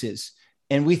glimpses,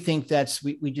 and we think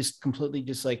we just completely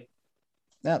just like,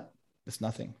 no, it's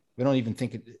nothing. We don't even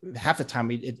think it. Half the time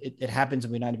it happens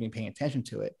and we're not even paying attention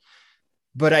to it.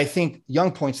 But I think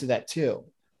Jung points to that too.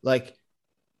 Like,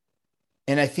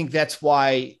 and I think that's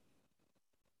why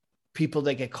people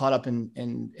that get caught up in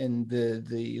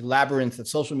the labyrinth of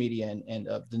social media and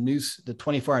of the news, the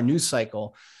 24-hour news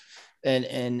cycle,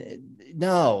 and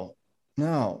no,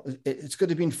 it's good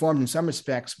to be informed in some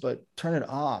respects, but turn it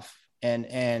off.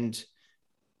 And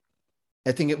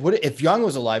I think if Jung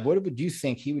was alive, what would you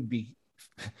think he would be?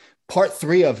 Part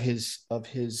 3 of his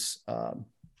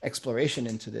exploration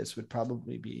into this would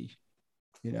probably be,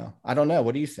 you know, I don't know.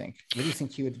 What do you think? What do you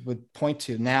think he would point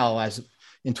to now, as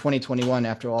in 2021,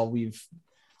 after all we've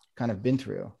kind of been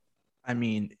through? I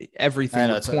mean, everything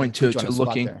would point to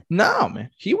looking. No, man,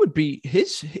 he would be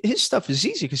his stuff is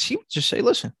easy, because he would just say,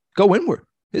 "Listen, go inward."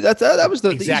 That was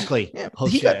exactly.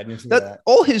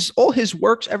 All his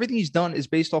works, everything he's done is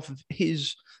based off of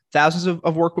his thousands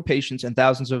of work with patients and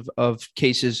thousands of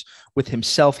cases with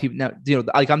himself. He now, you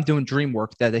know, like I'm doing dream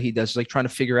work that he does, like trying to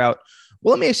figure out.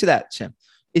 Well, let me ask you that, Sam.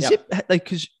 Is it like,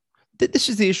 because this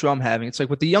is the issue I'm having. It's like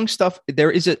with the Jung stuff,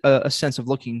 there is a sense of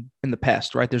looking in the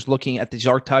past, right? There's looking at these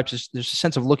archetypes. There's a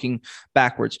sense of looking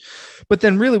backwards. But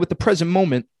then really with the present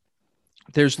moment,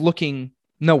 there's looking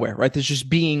nowhere, right? There's just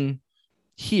being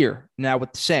here now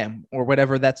with Sam, or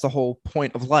whatever. That's the whole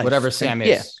point of life. Whatever Sam is.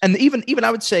 Yeah. And even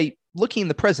I would say looking in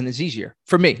the present is easier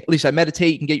for me. At least I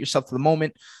meditate. You can get yourself to the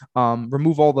moment,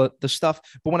 remove all the stuff.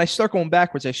 But when I start going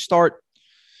backwards, I start,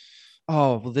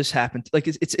 oh, well, this happened. Like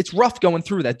it's rough going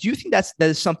through that. Do you think that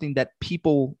is something that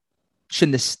people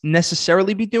shouldn't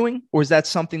necessarily be doing? Or is that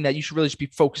something that you should really just be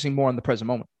focusing more on the present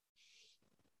moment?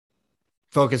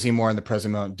 Focusing more on the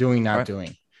present moment, doing, not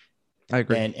doing. I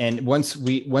agree. And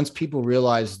once people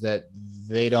realize that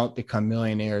they don't become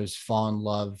millionaires, fall in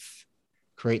love,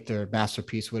 create their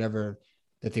masterpiece, whatever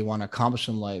that they want to accomplish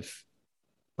in life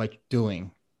by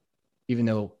doing, even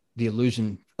though the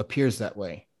illusion appears that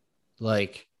way,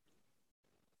 like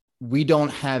we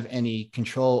don't have any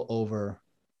control over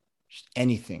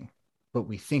anything, but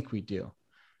we think we do.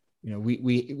 You know,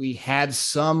 we had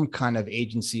some kind of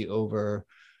agency over,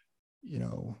 you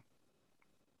know,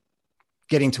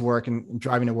 getting to work and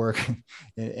driving to work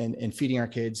and feeding our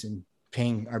kids and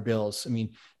paying our bills. I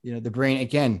mean, you know, the brain,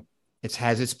 again, it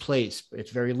has its place, but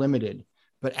it's very limited.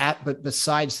 But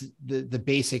besides the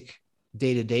basic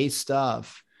day-to-day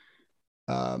stuff,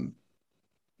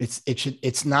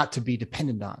 it's not to be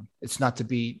dependent on. It's not to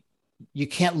be, you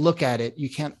can't look at it. You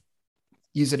can't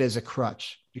use it as a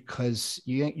crutch, because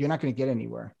you're not going to get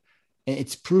anywhere. And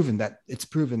it's proven that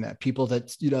people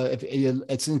that, you know, if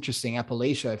it's interesting,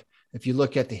 Appalachia, if you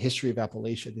look at the history of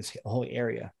Appalachia, this whole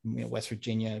area, you know, West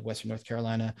Virginia, Western North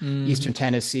Carolina, Eastern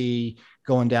Tennessee,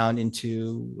 going down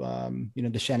into, you know,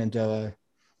 the Shenandoah,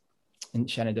 in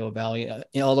Shenandoah Valley,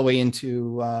 all the way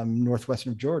into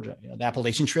northwestern Georgia, the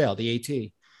Appalachian Trail, the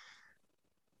AT.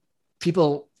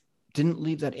 People didn't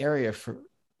leave that area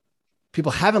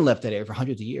people haven't left that area for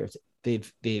hundreds of years.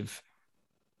 They've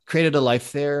created a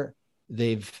life there.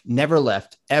 They've never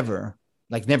left ever,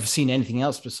 like never seen anything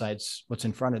else besides what's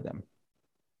in front of them.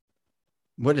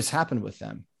 What has happened with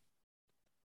them?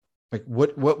 Like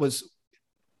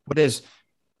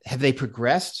have they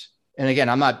progressed? And again,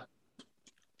 I'm not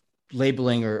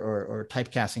labeling or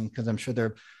typecasting, because I'm sure there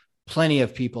are plenty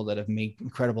of people that have made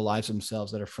incredible lives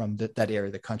themselves that are from that area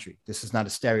of the country. This is not a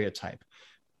stereotype,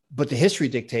 but the history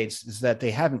dictates is that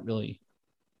they haven't really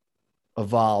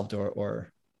evolved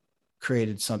or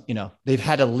created some, they've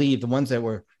had to leave. The ones that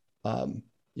were,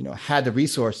 had the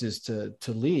resources to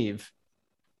leave,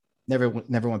 never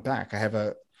went back. I have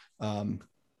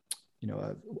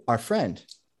our friend,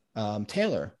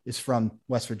 Taylor is from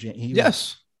West Virginia.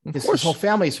 His whole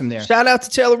family's from there. Shout out to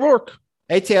Taylor Rourke.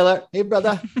 Hey, Taylor. Hey,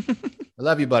 brother. I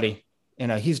love you, buddy.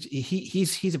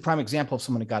 He's a prime example of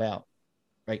someone who got out,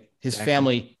 right? His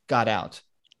family got out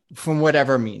from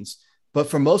whatever means. But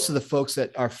for most of the folks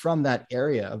that are from that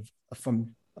area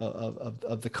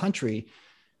of the country,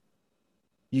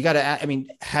 you got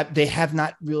to, they have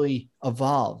not really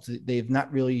evolved. They've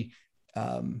not really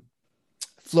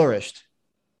flourished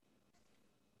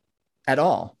at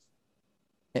all.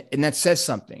 And that says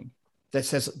something. That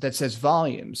says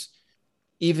volumes,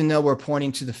 even though we're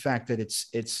pointing to the fact that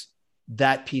it's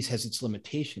that piece has its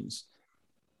limitations.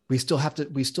 We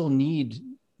still need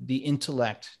the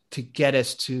intellect to get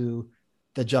us to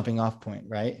the jumping off point,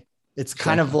 right? It's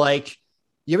kind of like,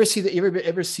 you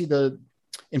ever see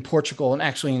in Portugal and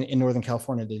actually in Northern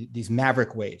California, these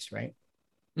maverick waves, right?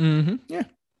 Mm-hmm. Yeah.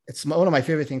 It's one of my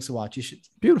favorite things to watch. You should,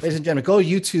 beautiful. Ladies and gentlemen, go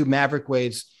YouTube maverick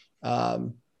waves,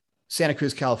 Santa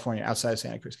Cruz, California, outside of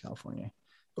Santa Cruz, California,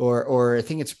 or I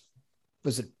think it's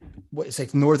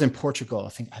like Northern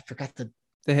Portugal. I forgot the.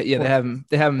 They have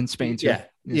them in Spain too.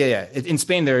 Yeah. In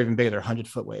Spain, they're even bigger. They're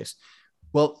 100-foot waves.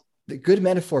 Well, the good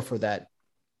metaphor for that,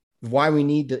 why we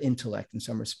need the intellect in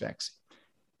some respects,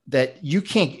 that you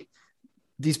can't,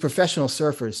 these professional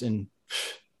surfers, and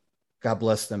God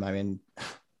bless them. I mean,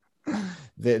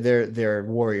 they're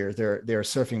warriors. They're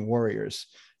surfing warriors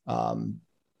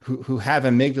who have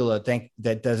amygdala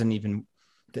that doesn't even,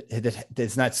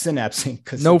 that's not synapsing.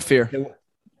 Because no fear.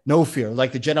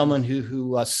 Like the gentleman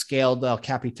who scaled El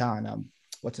Capitan.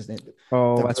 What's his name?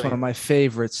 Oh, that's one of my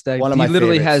favorites. He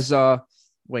literally has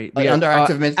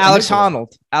underactive Alex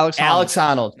Honnold. Alex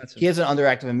Honnold. He has an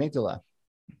underactive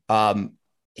amygdala.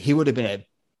 He would have been a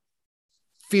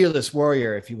fearless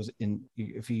warrior if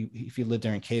he lived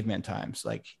during caveman times.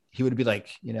 Like he would be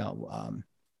like,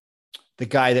 the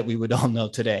guy that we would all know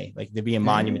today. Like there'd be a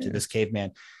monument to this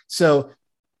caveman. So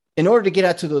in order to get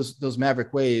out to those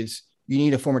maverick waves, you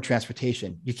need a form of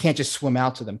transportation. You can't just swim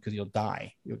out to them because you'll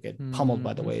die. You'll get pummeled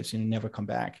by the waves and you never come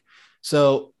back.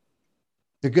 So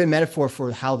the good metaphor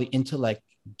for how the intellect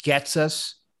gets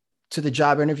us to the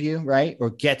job interview, right?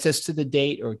 Or gets us to the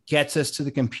date, or gets us to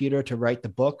the computer to write the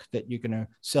book that you're going to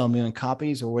sell 1 million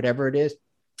copies or whatever it is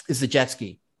the jet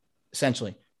ski.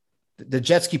 Essentially, the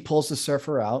jet ski pulls the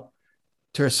surfer out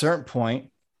to a certain point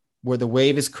where the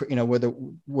wave is,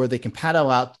 where they can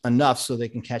paddle out enough so they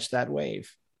can catch that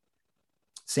wave.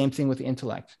 Same thing with the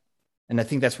intellect. And I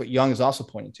think that's what Jung is also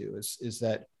pointing to is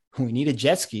that we need a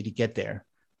jet ski to get there.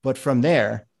 But from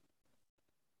there,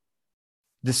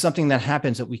 there's something that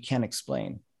happens that we can't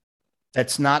explain.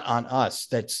 That's not on us.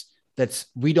 That's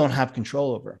we don't have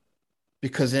control over,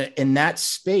 because in that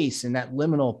space, in that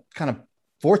liminal kind of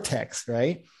vortex,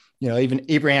 right? Even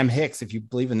Abraham Hicks, if you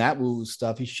believe in that woo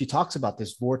stuff, she talks about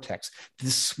this vortex,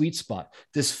 this sweet spot,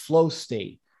 this flow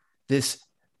state, this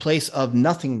place of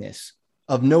nothingness,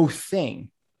 of no thing,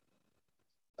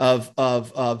 of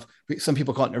some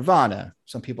people call it nirvana,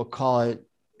 some people call it,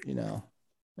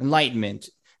 enlightenment.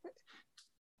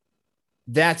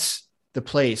 That's the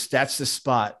place. That's the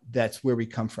spot. That's where we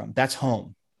come from. That's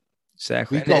home.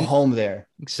 Exactly. We go home there.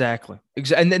 Exactly.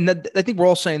 And then I think we're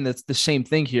all saying that's the same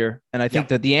thing here. And I think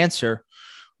that the answer,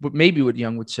 maybe what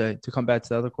Jung would say, to come back to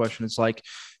the other question, it's like,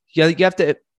 you have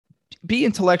to be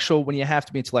intellectual when you have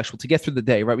to be intellectual to get through the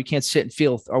day, right? We can't sit and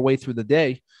feel our way through the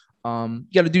day. You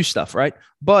got to do stuff, right?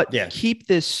 But keep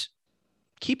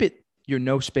it your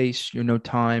no space, your no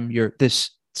time, your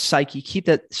this psyche, keep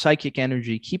that psychic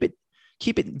energy, keep it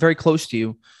very close to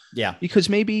you. Yeah. Because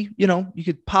maybe, you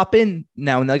could pop in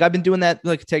now and then. Like I've been doing that,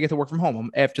 like I get to work from home.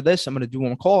 After this, I'm going to do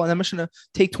one call and I'm just going to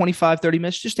take 25, 30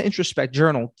 minutes just to introspect,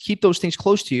 journal, keep those things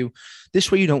close to you.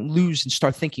 This way you don't lose and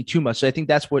start thinking too much. So I think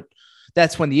that's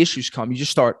that's when the issues come. You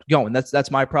just start going.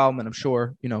 That's my problem. And I'm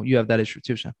sure, you have that issue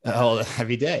too, Sam. Oh,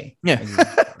 every day. Yeah.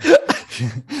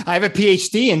 I have a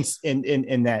PhD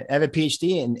in that. I have a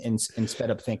PhD in sped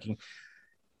up thinking.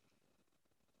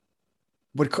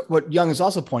 What Jung is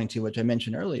also pointing to, which I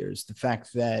mentioned earlier, is the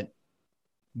fact that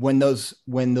when those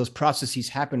processes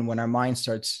happen, when our mind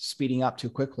starts speeding up too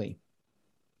quickly,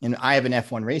 and I have an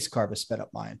F1 race car with a sped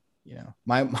up mind,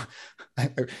 my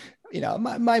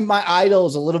idol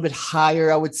is a little bit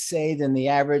higher, I would say, than the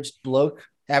average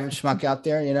schmuck out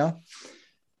there,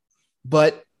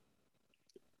 but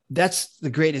that's the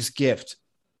greatest gift,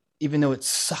 even though it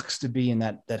sucks to be in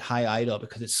that high idol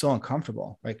because it's so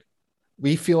uncomfortable, right?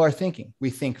 We feel our thinking. We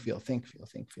think, feel.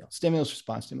 Stimulus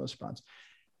response.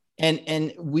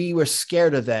 And we were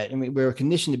scared of that. And we were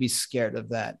conditioned to be scared of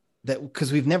that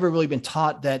because we've never really been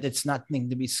taught that it's nothing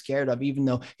to be scared of, even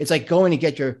though it's like people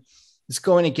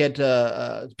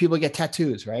get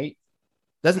tattoos, right?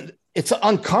 It's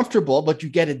uncomfortable, but you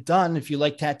get it done if you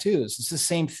like tattoos. It's the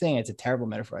same thing. It's a terrible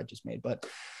metaphor I just made, but,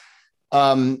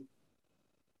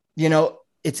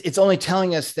 it's only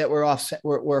telling us that we're off.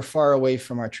 We're far away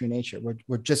from our true nature.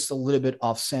 We're just a little bit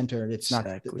off center. It's not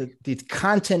the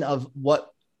content of what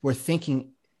we're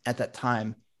thinking at that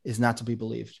time is not to be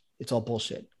believed. It's all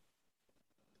bullshit.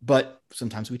 But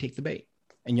sometimes we take the bait,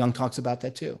 and Jung talks about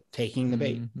that too. Taking the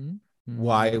bait. Mm-hmm. Mm-hmm.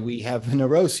 Why we have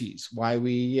neuroses? Why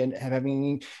we have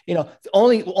having the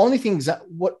only things that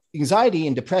what anxiety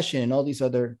and depression and all these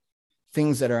other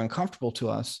things that are uncomfortable to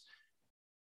us.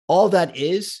 All that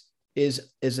is a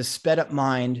sped up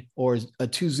mind or a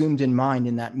too zoomed in mind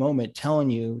in that moment telling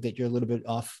you that you're a little bit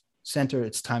off center.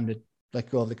 It's time to let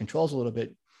go of the controls a little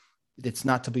bit. It's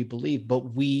not to be believed, but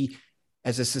we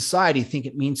as a society think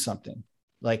it means something.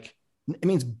 Like it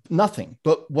means nothing.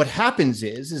 But what happens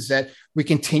is that we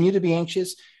continue to be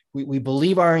anxious. We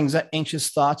believe our anxious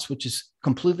thoughts, which is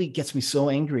completely gets me so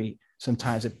angry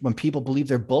sometimes when people believe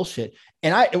their bullshit.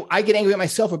 And I get angry at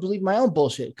myself or believe my own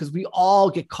bullshit because we all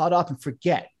get caught up and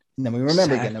forget. And then we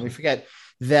remember again, and we forget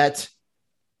that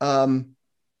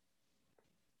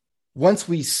once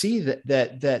we see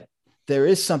that there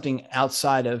is something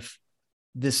outside of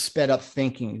this sped up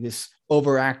thinking, this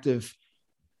overactive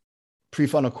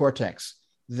prefrontal cortex,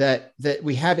 that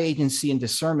we have agency and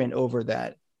discernment over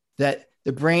that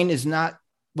the brain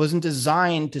wasn't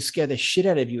designed to scare the shit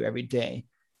out of you every day.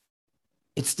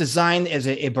 It's designed as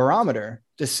a barometer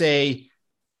to say,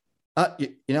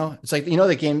 it's like,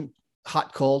 the game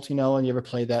hot, cold, and you ever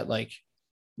play that, like,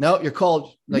 no, you're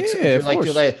cold. Like,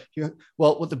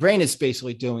 well, what the brain is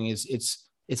basically doing is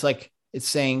it's like, it's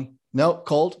saying, no,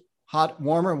 cold, hot,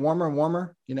 warmer,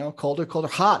 colder,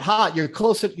 hot. You're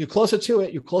closer to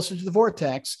it. You're closer to the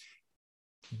vortex.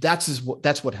 That's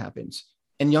what happens.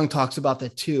 And Jung talks about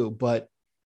that too, but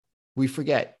we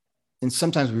forget. And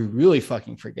sometimes we really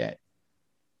fucking forget.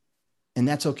 And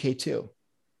that's okay too.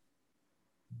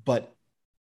 But,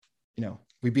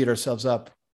 we beat ourselves up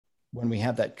when we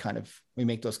have we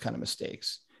make those kind of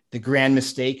mistakes. The grand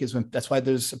mistake is that's why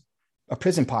there's a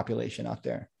prison population out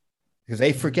there, because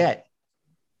they forget.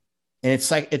 And it's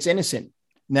like, it's innocent.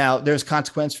 Now there's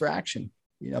consequence for action.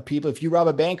 People, if you rob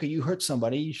a bank or you hurt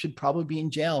somebody, you should probably be in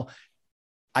jail.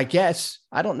 I guess.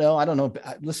 I don't know.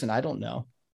 Listen, I don't know.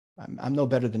 I'm no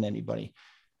better than anybody.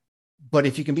 But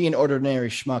if you can be an ordinary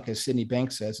schmuck, as Sydney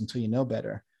Banks says, until you know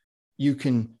better, you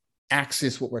can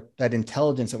access that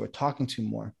intelligence that we're talking to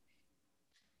more.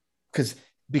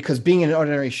 Because being an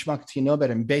ordinary schmuck until you know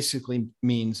better basically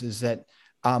means is that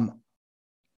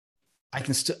I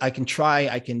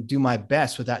can do my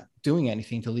best without doing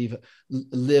anything to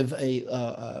live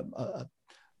a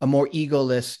more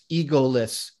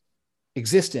egoless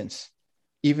existence,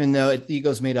 even though the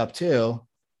ego's made up too.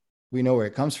 We know where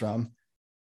it comes from.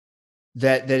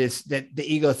 That the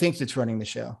ego thinks it's running the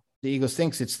show. The ego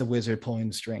thinks it's the wizard pulling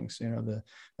the strings.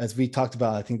 As we talked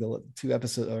about, I think the 2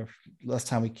 episodes or last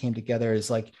time we came together is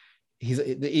like,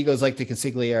 the ego's like the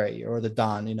consigliere or the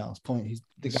Don, he's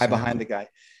the guy behind the guy.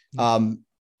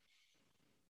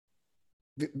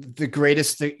 The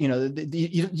greatest thing,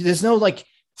 there's no like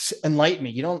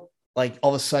enlightenment. You don't like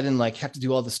all of a sudden like have to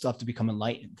do all this stuff to become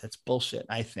enlightened. That's bullshit.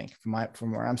 I think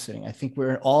from where I'm sitting, I think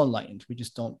we're all enlightened. We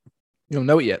just don't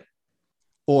know it yet,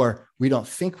 or we don't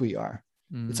think we are.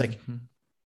 Mm-hmm. It's like,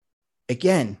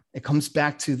 again, it comes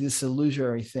back to this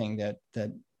illusory thing that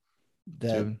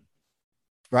Dude.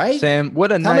 Right? Sam,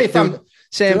 what a night.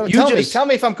 Sam, tell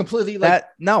me if I'm completely like that.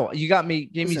 No, you gave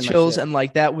me chills, and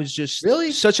like that was just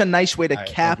really such a nice way to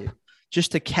cap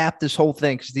this whole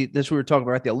thing, because this we were talking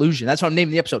about, the illusion. That's what I'm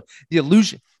naming the episode, the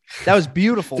illusion. That was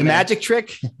beautiful. The magic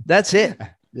trick. That's it.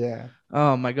 Yeah.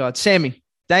 Oh my God, Sammy,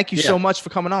 thank you so much for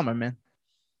coming on, my man.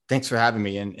 Thanks for having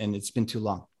me. And it's been too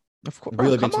long. Of course,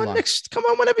 really come on come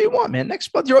on whenever you want, man.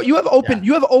 Next month, you have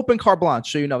open carte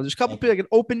blanche, so you know there's a couple people that can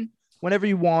open whenever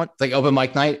you want. It's like open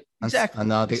mic night. Exactly. On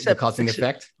the Causing the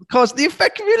Effect. Cause the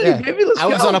Effect community, baby. I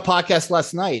was on a podcast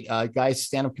last night. Guy's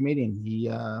stand-up comedian. He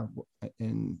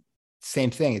and same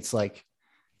thing. It's like,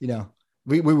 you know,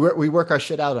 we work our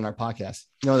shit out on our podcast.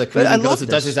 You know, the comedian goes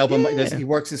and does his open mic. He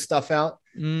works his stuff out.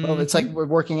 Well, it's like we're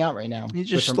working out right now. You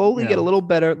just slowly get a little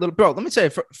better. Bro, let me tell you,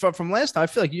 from last time, I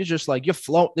feel like you're just like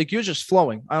you're just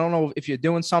flowing. I don't know if you're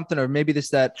doing something, or maybe it's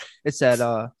that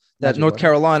Magic North water.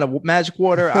 Carolina magic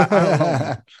water. I don't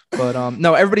know. But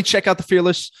no, everybody check out the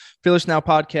Fearless Now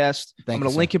podcast. I'm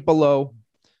going to link it below.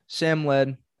 Sam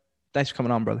Led, thanks for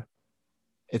coming on, brother.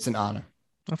 It's an honor.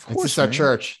 Of course. This is our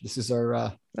church. This is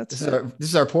our this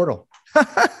is our portal.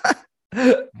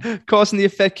 Causing the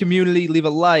Effect community. Leave a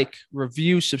like,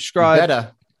 review,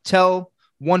 subscribe. Tell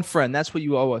one friend. That's what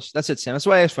you owe us. That's it, Sam. That's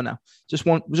what I asked for now. Just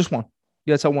one. You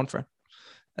got to tell one friend.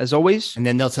 As always. And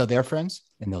then they'll tell their friends.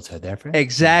 And they'll tell their friends.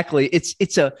 Exactly.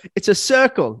 It's a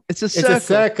circle. It's a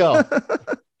circle.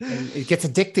 And it gets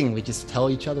addicting. We just tell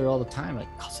each other all the time, like,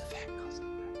 cause effect.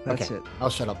 That's it. I'll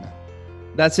shut up now.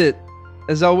 That's it.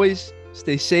 As always,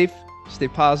 stay safe, stay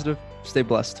positive, stay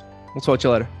blessed. We'll talk to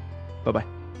you later.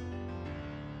 Bye-bye.